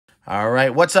All right,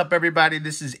 what's up, everybody?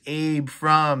 This is Abe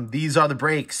from These Are the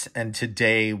Breaks, and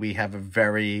today we have a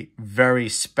very, very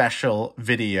special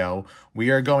video. We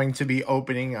are going to be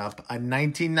opening up a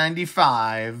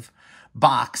 1995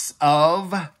 box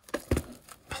of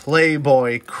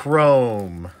Playboy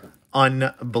Chrome.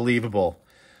 Unbelievable.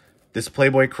 This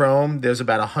Playboy Chrome, there's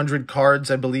about 100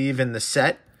 cards, I believe, in the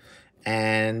set.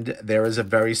 And there is a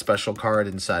very special card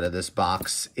inside of this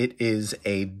box. It is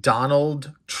a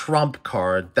Donald Trump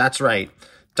card. That's right.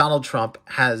 Donald Trump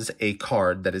has a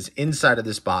card that is inside of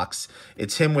this box.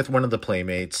 It's him with one of the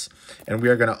Playmates. And we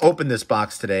are going to open this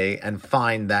box today and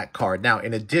find that card. Now,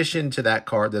 in addition to that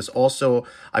card, there's also,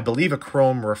 I believe, a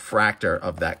chrome refractor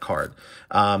of that card.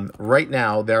 Right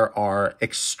now, there are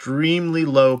extremely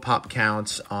low pop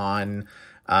counts on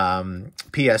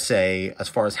PSA as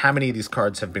far as how many of these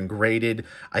cards have been graded.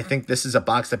 I think this is a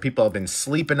box that people have been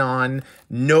sleeping on.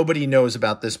 Nobody knows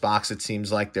about this box, it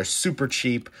seems like. They're super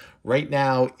cheap. Right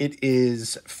now, it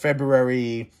is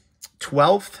February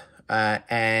 12th,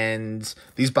 and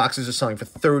these boxes are selling for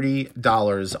 $30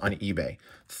 on eBay.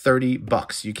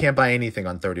 $30. You can't buy anything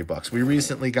on $30. We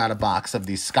recently got a box of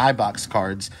these Skybox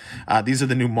cards. These are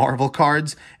the new Marvel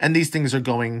cards, and these things are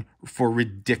going for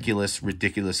ridiculous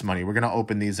money. We're going to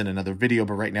open these in another video,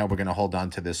 but right now we're going to hold on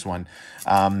to this one.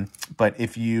 But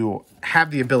if you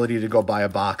have the ability to go buy a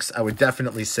box, I would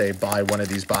definitely say buy one of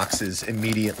these boxes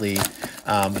immediately.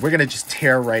 We're going to just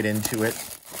tear right into it.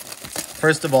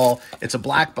 First of all, it's a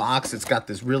black box. It's got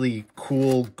this really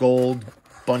cool gold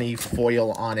bunny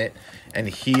foil on it. And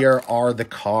here are the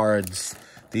cards.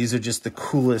 These are just the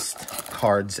coolest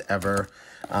cards ever.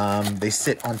 They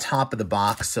sit on top of the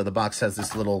box. So the box has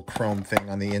this little chrome thing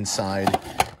on the inside.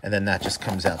 And then that just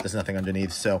comes out. There's nothing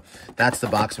underneath. So that's the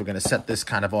box. We're going to set this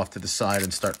kind of off to the side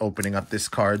and start opening up these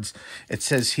cards. It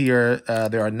says here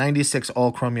there are 96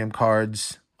 all chromium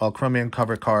cards, all chromium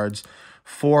cover cards,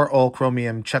 4 all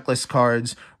chromium checklist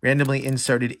cards, randomly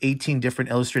inserted 18 different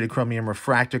illustrated chromium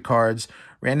refractor cards,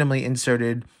 randomly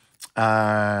inserted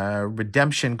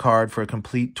redemption card for a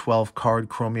complete 12 card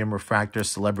chromium refractor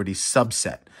celebrity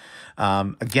subset.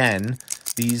 Again,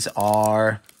 these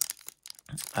are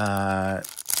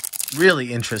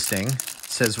really interesting. It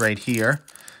says right here,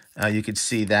 you can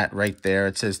see that right there.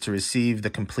 It says to receive the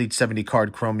complete 70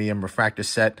 card chromium refractor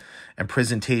set and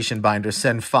presentation binder,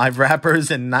 send 5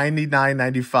 wrappers and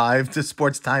 $99.95 to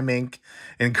Sports Time Inc.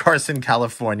 in Carson,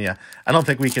 California. I don't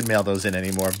think we can mail those in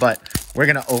anymore, but we're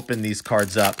going to open these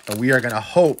cards up, and we are going to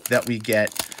hope that we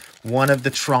get one of the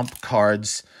Trump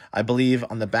cards. I believe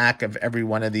on the back of every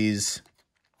one of these,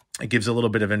 it gives a little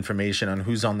bit of information on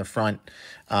who's on the front.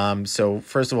 So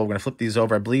first of all, we're going to flip these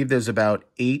over. I believe there's about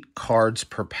 8 cards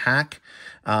per pack.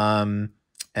 And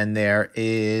there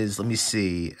is, let me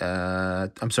see,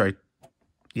 I'm sorry.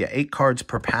 Yeah, 8 cards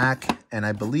per pack. And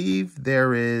I believe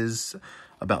there is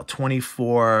about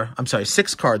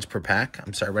 6 cards per pack.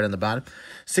 I'm sorry, right on the bottom.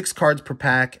 6 cards per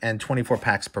pack and 24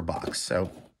 packs per box.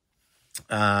 So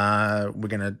we're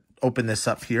going to open this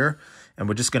up here, and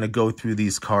we're just going to go through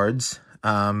these cards.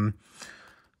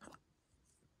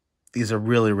 These are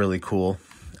really cool.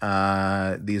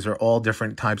 These are all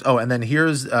different types. Oh, and then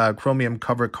here's a chromium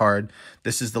cover card.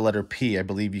 This is the letter P. I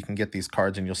believe you can get these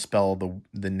cards and you'll spell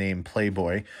the name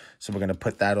Playboy. So we're going to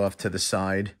put that off to the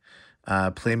side.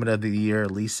 Playmate of the Year,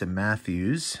 Lisa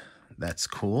Matthews. That's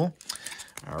cool.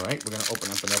 All right, we're going to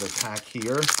open up another pack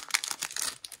here.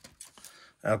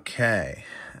 Okay,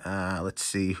 let's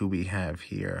see who we have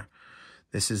here.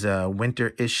 This is a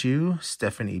winter issue,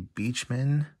 Stephanie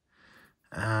Beachman.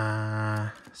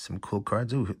 Some cool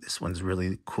cards. Ooh, this one's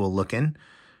really cool looking.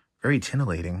 Very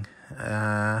titillating.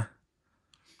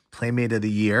 Playmate of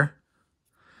the Year.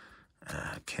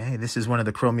 Okay, this is one of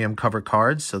the chromium cover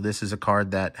cards. So this is a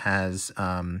card that has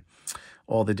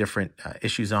all the different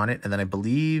issues on it. And then I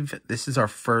believe this is our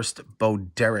first Bo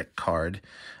Derek card.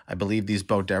 I believe these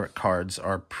Bo Derek cards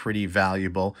are pretty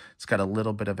valuable. It's got a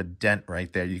little bit of a dent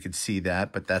right there. You can see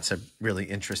that, but that's a really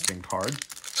interesting card.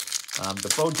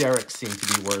 The Bo Derek seem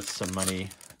to be worth some money.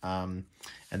 And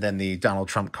then the Donald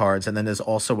Trump cards. And then there's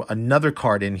also another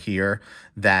card in here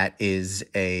that is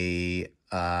a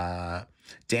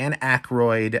Dan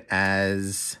Ackroyd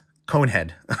as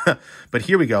Conehead. But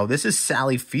here we go. This is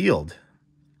Sally Field.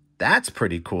 That's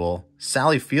pretty cool.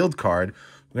 Sally Field card.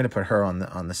 We're going to put her on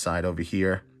the side over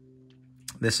here.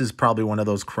 This is probably one of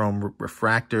those chrome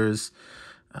refractors.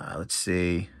 Let's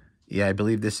see. Yeah, I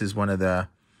believe this is one of the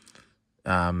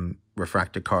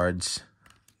refractor cards.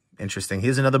 Interesting.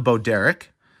 Here's another Bo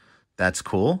Derek. That's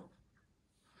cool.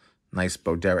 Nice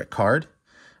Bo Derek card.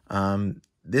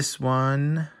 This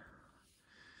one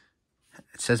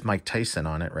It says Mike Tyson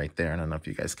on it right there. I don't know if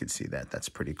you guys could see that. That's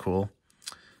pretty cool.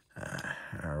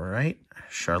 All right.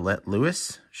 Charlotte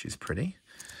Lewis. She's pretty.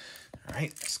 All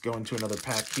right. Let's go into another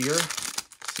pack here.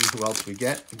 See who else we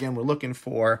get. Again, we're looking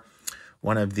for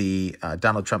one of the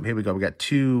Donald Trump. Here we go. We got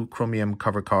 2 chromium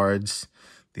cover cards.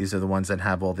 These are the ones that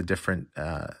have all the different,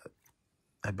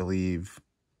 I believe,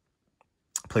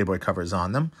 Playboy covers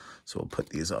on them. So we'll put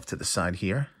these off to the side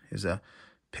here. Here's a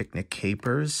Picnic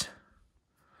Capers.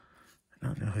 I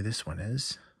don't know who this one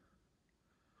is.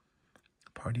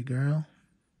 Party Girl.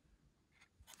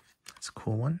 That's a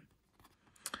cool one.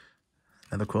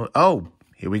 Another cool. Oh,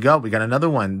 here we go. We got another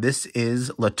one. This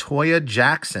is LaToya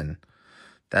Jackson.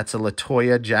 That's a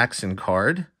LaToya Jackson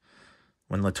card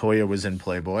when LaToya was in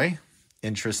Playboy.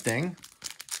 Interesting.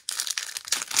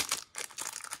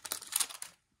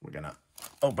 We're going to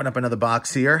open up another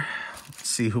box here. Let's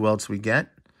see who else we get.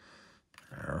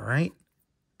 All right.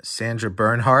 Sandra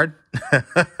Bernhard.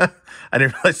 I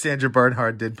didn't realize Sandra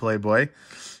Bernhard did Playboy.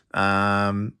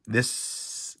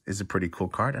 This is a pretty cool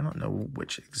card. I don't know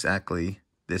which exactly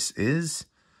this is,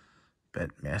 but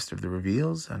Master of the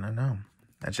Reveals. I don't know.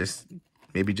 That's just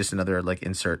maybe just another like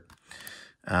insert.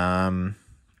 There's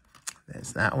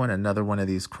that one. Another one of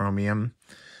these chromium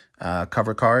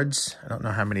cover cards. I don't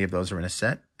know how many of those are in a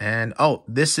set. And oh,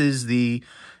 this is the.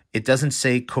 It doesn't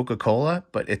say Coca-Cola,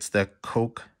 but it's the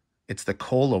Coke. It's the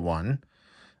cola one.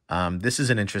 This is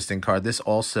an interesting card. This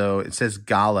also, it says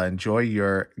Gala. Enjoy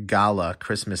your Gala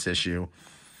Christmas issue.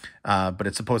 But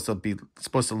it's supposed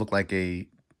to look like a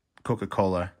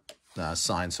Coca-Cola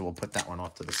sign. So we'll put that one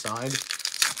off to the side.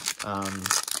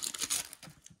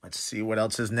 Let's see what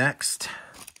else is next.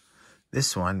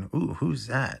 This one. Ooh, who's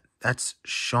that? That's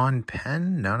Sean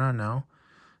Penn? No.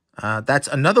 That's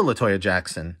another LaToya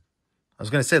Jackson. I was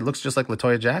going to say, it looks just like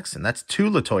LaToya Jackson. That's 2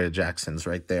 LaToya Jacksons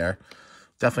right there.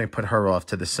 Definitely put her off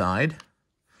to the side.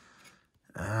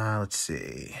 Let's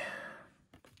see.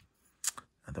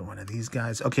 Another one of these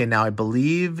guys. Okay, now I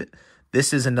believe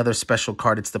this is another special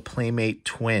card. It's the Playmate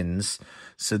Twins.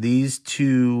 So these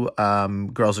 2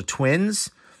 girls are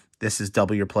twins. This is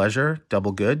Double Your Pleasure,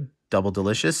 Double Good, Double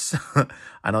Delicious.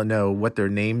 I don't know what their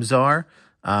names are.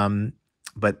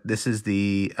 But this is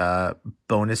the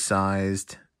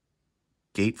bonus-sized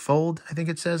gatefold, I think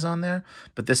it says on there.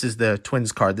 But this is the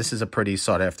twins card. This is a pretty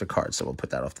sought-after card, so we'll put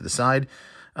that off to the side.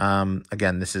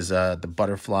 Again, this is the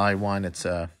butterfly one. It's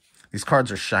these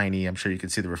cards are shiny. I'm sure you can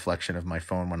see the reflection of my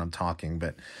phone when I'm talking,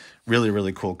 but really,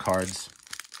 really cool cards.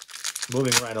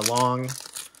 Moving right along.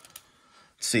 Let's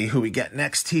see who we get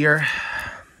next here.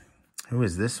 Who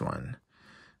is this one?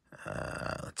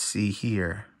 Let's see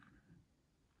here.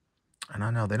 I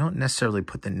don't know. They don't necessarily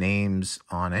put the names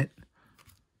on it.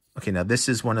 Okay, now this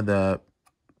is one of the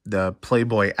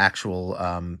Playboy actual,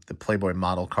 the Playboy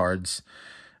model cards.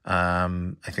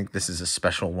 I think this is a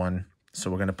special one. So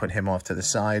we're going to put him off to the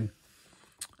side.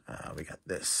 We got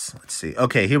this. Let's see.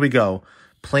 Okay, here we go.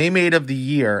 Playmate of the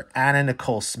Year,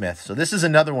 Nichole Smith. So this is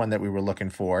another one that we were looking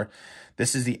for.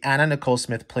 This is the Nichole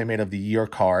Smith Playmate of the Year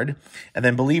card. And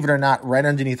then, believe it or not, right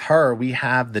underneath her, we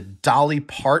have the Dolly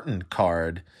Pardon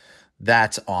card.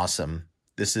 That's awesome.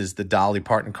 This is the Dolly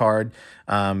Pardon card.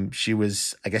 She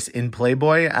was, I guess, in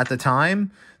Playboy at the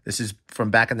time. This is from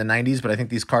back in the 90s, but I think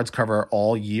these cards cover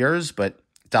all years. But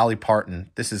Dolly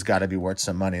Parton, this has got to be worth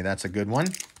some money. That's a good one.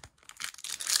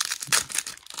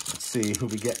 Let's see who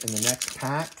we get in the next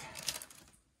pack.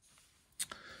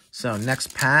 So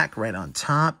next pack, right on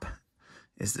top,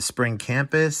 is the Spring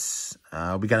Campus.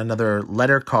 We got another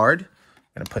letter card.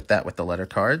 I'm going to put that with the letter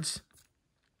cards.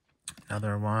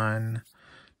 Another one.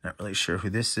 Not really sure who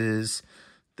this is.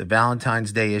 The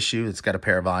Valentine's Day issue. It's got a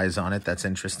pair of eyes on it. That's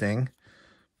interesting.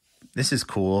 This is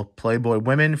cool. Playboy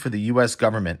Women for the U.S.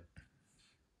 Government.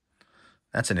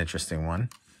 That's an interesting one.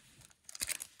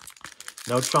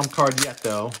 No Trump card yet,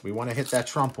 though. We want to hit that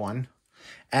Trump one.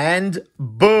 And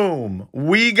boom,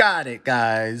 we got it,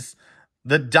 guys.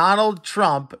 The Donald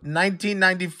Trump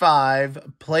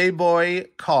 1995 Playboy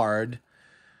card.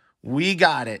 We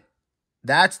got it.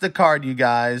 That's the card, you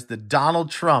guys. The Donald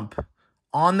Trump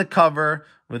on the cover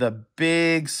with a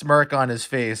big smirk on his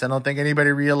face. I don't think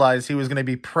anybody realized he was going to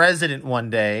be president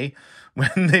one day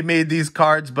when they made these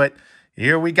cards, but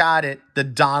here we got it. The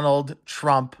Donald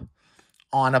Trump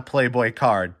on a Playboy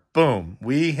card. Boom.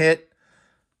 We hit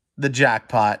the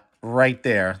jackpot right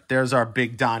there. There's our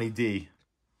big Donnie D.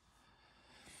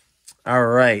 All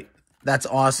right. That's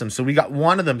awesome. So we got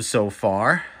one of them so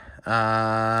far.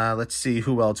 Let's see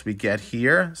who else we get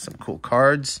here. Some cool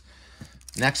cards.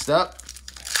 Next up,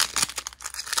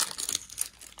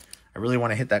 I really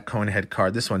want to hit that Conehead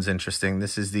card. This one's interesting.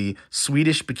 This is the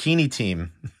Swedish bikini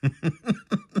team.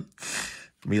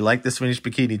 We like the Swedish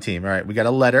bikini team. All right, we got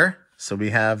a letter. So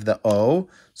we have the O.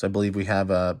 So I believe we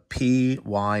have a P,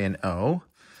 Y, and O.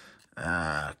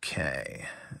 Okay.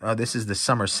 Oh, this is the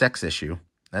summer sex issue.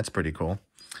 That's pretty cool.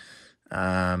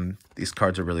 These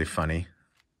cards are really funny.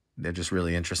 They're just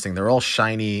really interesting. They're all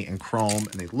shiny and chrome,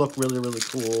 and they look really, really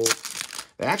cool.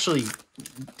 They actually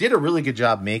did a really good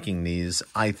job making these,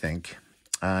 I think.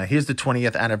 Here's the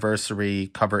 20th anniversary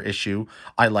cover issue.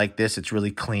 I like this. It's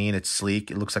really clean. It's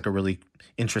sleek. It looks like a really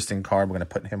interesting card. We're going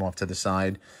to put him off to the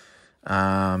side.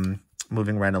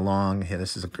 Moving right along. Here,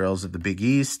 this is the Girls of the Big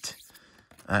East.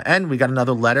 And we got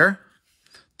another letter.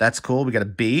 That's cool. We got a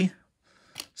B.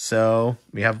 So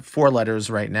we have 4 letters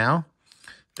right now.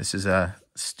 This is a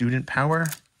Student Power.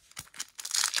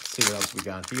 Let's see what else we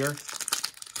got here.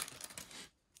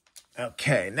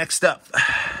 Okay, next up.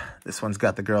 This one's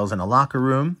got the Girls in a Locker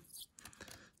Room.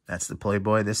 That's the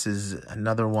Playboy. This is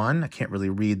another one. I can't really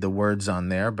read the words on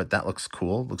there, but that looks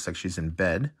cool. Looks like she's in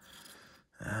bed.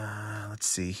 Let's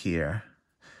see here.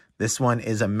 This one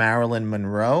is a Marilyn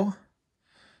Monroe.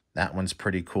 That one's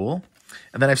pretty cool.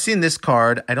 And then I've seen this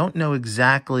card. I don't know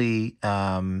exactly.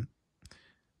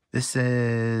 This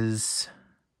is...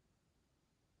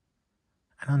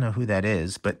 I don't know who that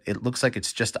is, but it looks like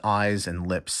it's just eyes and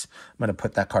lips. I'm going to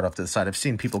put that card off to the side. I've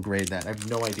seen people grade that. I have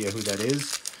no idea who that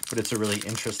is, but it's a really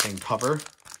interesting cover.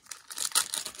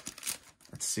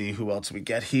 Let's see who else we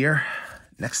get here.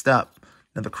 Next up,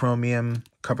 another chromium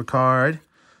cover card.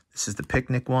 This is the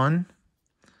picnic one.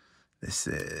 This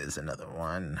is another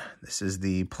one. This is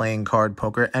the playing card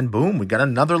poker. And boom, we got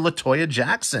another LaToya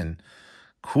Jackson.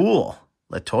 Cool.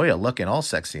 LaToya looking all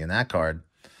sexy in that card.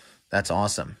 That's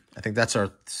awesome. I think that's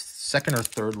our second or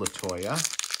third LaToya.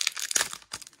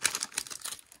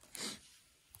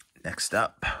 Next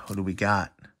up, what do we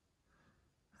got?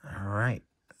 All right.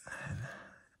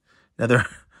 Another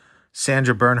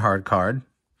Sandra Bernhard card.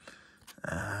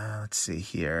 Let's see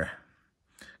here.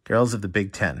 Girls of the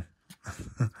Big Ten.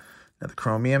 Another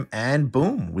chromium. And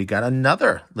boom, we got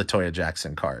another LaToya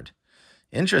Jackson card.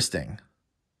 Interesting.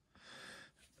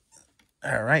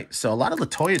 All right, so a lot of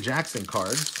LaToya Jackson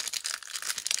cards.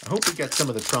 I hope we get some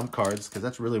of the Trump cards because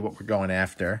that's really what we're going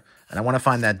after. And I want to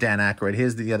find that Dan Ackroyd.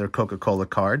 Here's the other Coca-Cola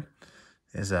card.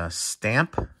 There's a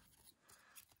stamp.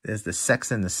 There's the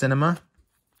Sex in the Cinema.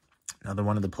 Another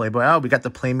one of the Playboy. Oh, we got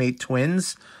the Playmate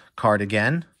Twins card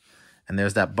again. And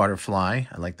there's that butterfly.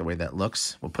 I like the way that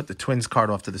looks. We'll put the Twins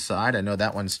card off to the side. I know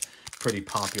that one's pretty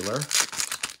popular.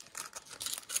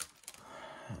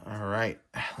 All right,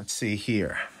 let's see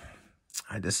here.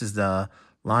 All right, this is the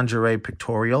Lingerie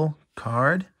Pictorial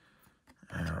card.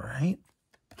 All right.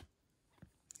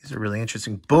 These are really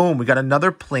interesting. Boom, we got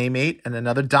another Playmate and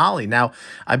another Dolly. Now,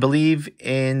 I believe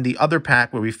in the other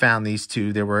pack where we found these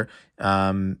two, they were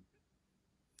one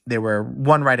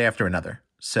right after another.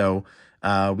 So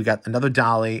we got another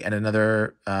Dolly and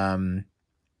another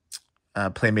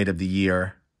Playmate of the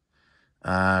Year.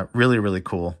 Really, really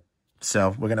cool.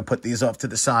 So we're going to put these off to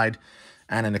the side.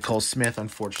 Anna Nichole Smith,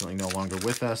 unfortunately, no longer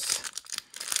with us.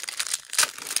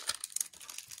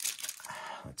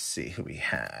 Let's see who we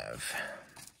have.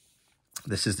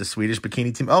 This is the Swedish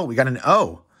bikini team. Oh, we got an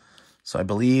O. So I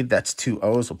believe that's 2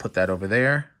 O's. We'll put that over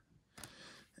there.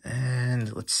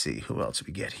 And let's see who else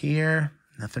we get here.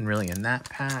 Nothing really in that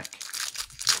pack.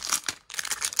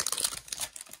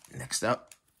 Next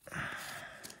up.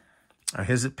 Oh,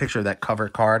 here's a picture of that cover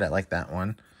card. I like that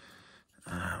one.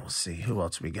 We'll see who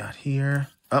else we got here.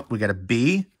 Oh, we got a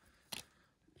B.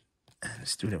 And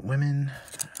Student Women.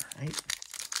 All right.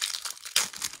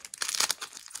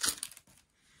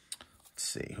 Let's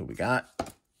see who we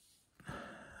got.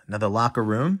 Another Locker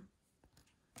Room.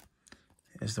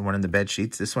 Here's the one in the bed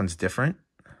sheets. This one's different.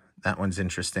 That one's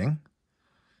interesting.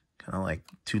 Kind of like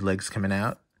 2 legs coming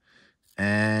out.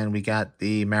 And we got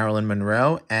the Marilyn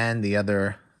Monroe and the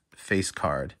other face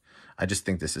card. I just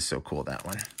think this is so cool, that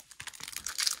one.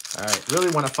 All right, really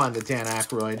want to find the Dan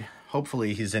Ackroyd.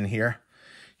 Hopefully he's in here.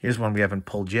 Here's one we haven't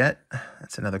pulled yet.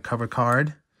 That's another cover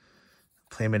card.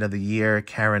 Playmate of the Year,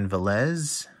 Karen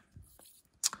Velez.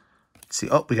 Let's see.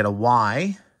 Oh, we got a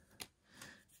Y.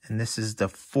 And this is the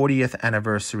 40th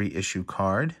anniversary issue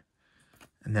card.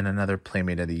 And then another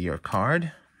Playmate of the Year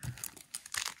card.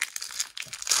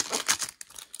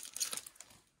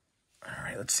 All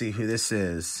right, let's see who this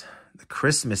is. The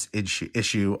Christmas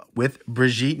issue with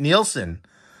Brigitte Nielsen.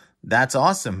 That's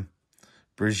awesome.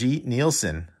 Brigitte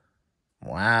Nielsen.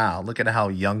 Wow, look at how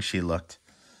young she looked.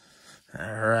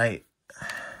 All right.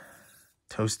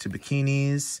 Toast to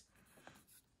Bikinis.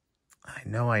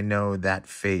 I know that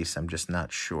face. I'm just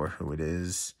not sure who it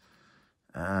is.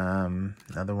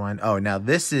 Another one. Oh, now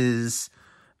this is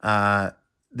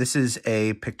This is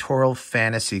a pictorial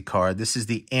fantasy card. This is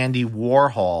the Andy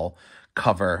Warhol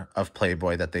cover of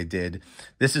Playboy that they did.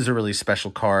 This is a really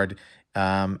special card.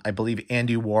 I believe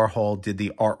Andy Warhol did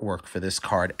the artwork for this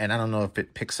card, and I don't know if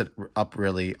it picks it up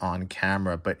really on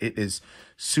camera, but it is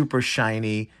super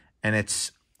shiny, and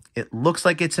it looks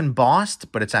like it's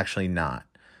embossed, but it's actually not.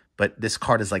 But this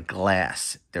card is like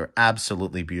glass. They're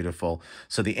absolutely beautiful.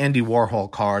 So the Andy Warhol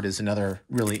card is another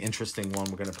really interesting one.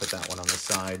 We're going to put that one on the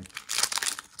side.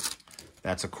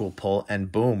 That's a cool pull.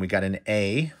 And boom, we got an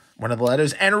A, one of the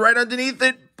letters, and right underneath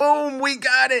it, boom, we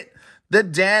got it. The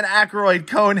Dan Ackroyd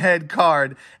Conehead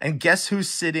card. And guess who's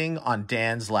sitting on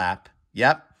Dan's lap?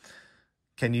 Yep.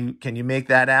 Can you make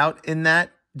that out in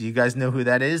that? Do you guys know who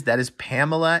that is? That is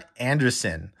Pamela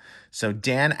Anderson. So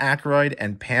Dan Ackroyd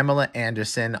and Pamela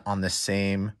Anderson on the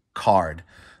same card.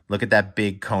 Look at that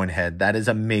big cone head. That is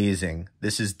amazing.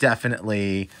 This is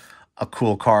definitely a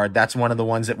cool card. That's one of the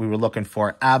ones that we were looking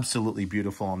for. Absolutely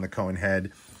beautiful on the cone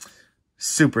head.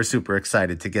 Super, super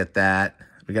excited to get that.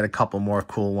 We got a couple more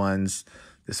cool ones.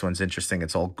 This one's interesting.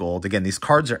 It's all gold. Again, these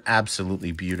cards are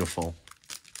absolutely beautiful.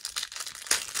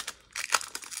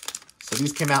 So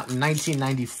these came out in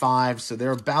 1995, so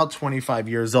they're about 25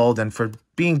 years old. And for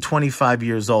being 25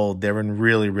 years old, they're in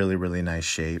really, really, really nice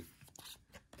shape.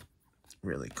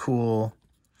 Really cool.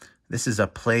 This is a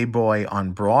Playboy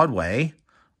on Broadway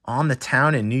on the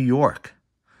town in New York.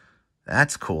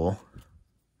 That's cool.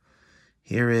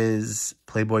 Here is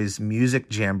Playboy's Music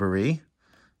Jamboree.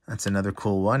 That's another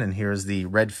cool one. And here's the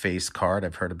red face card.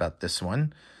 I've heard about this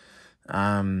one.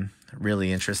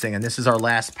 Really interesting. And this is our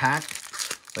last pack.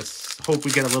 Let's hope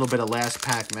we get a little bit of last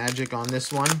pack magic on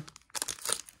this one.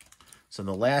 So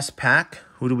the last pack,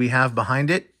 who do we have behind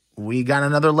it? We got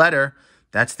another letter.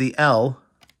 That's the L.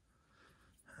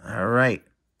 All right.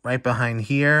 Right behind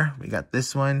here, we got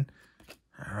this one.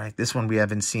 All right. This one we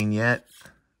haven't seen yet.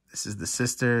 This is the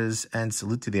Sisters and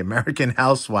Salute to the American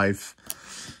Housewife.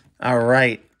 All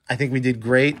right. I think we did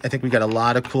great. I think we got a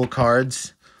lot of cool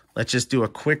cards. Let's just do a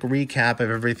quick recap of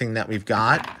everything that we've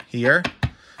got here.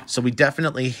 So we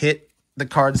definitely hit the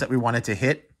cards that we wanted to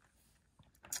hit.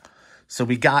 So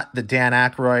we got the Dan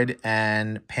Ackroyd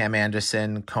and Pam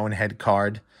Anderson Conehead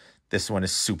card. This one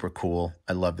is super cool.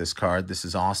 I love this card. This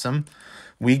is awesome.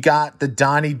 We got the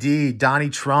Donnie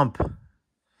Trump,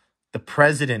 the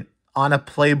president on a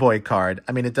Playboy card.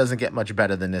 I mean, it doesn't get much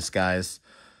better than this, guys.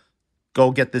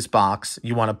 Go get this box.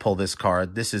 You want to pull this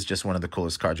card. This is just one of the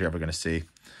coolest cards you're ever going to see.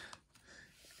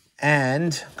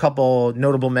 And a couple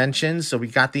notable mentions. So we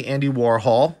got the Andy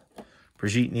Warhol,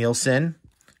 Brigitte Nielsen.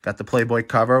 Got the Playboy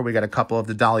cover. We got a couple of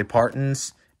the Dolly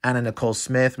Partons, Anna Nichole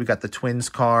Smith. We got the Twins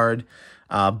card.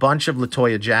 A bunch of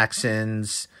LaToya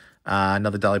Jacksons.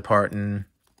 Another Dolly Parton.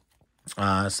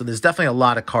 So there's definitely a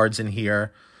lot of cards in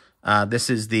here.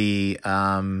 This is the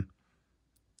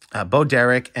Bo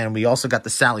Derek. And we also got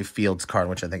the Sally Fields card,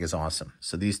 which I think is awesome.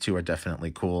 So these two are definitely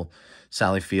cool.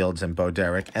 Sally Fields and Bo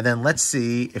Derek. And then let's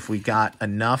see if we got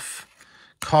enough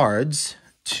cards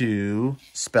to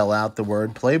spell out the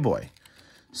word Playboy.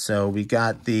 So we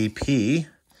got the P,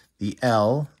 the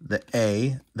L, the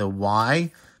A, the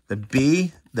Y, the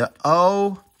B, the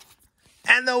O,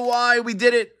 and the Y. We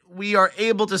did it. We are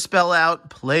able to spell out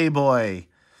Playboy.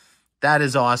 That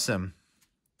is awesome.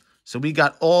 So we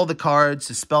got all the cards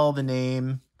to spell the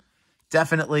name.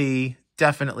 Definitely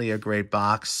a great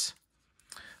box.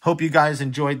 Hope you guys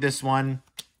enjoyed this one.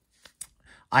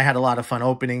 I had a lot of fun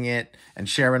opening it and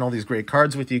sharing all these great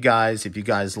cards with you guys. If you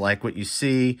guys like what you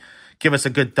see, give us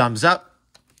a good thumbs up,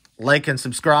 like and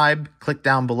subscribe, click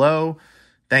down below.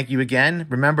 Thank you again.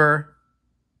 Remember,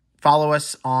 follow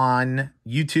us on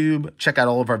YouTube. Check out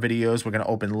all of our videos. We're going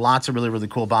to open lots of really, really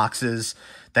cool boxes.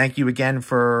 Thank you again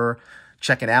for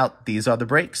checking out These Are the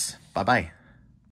Breaks. Bye-bye.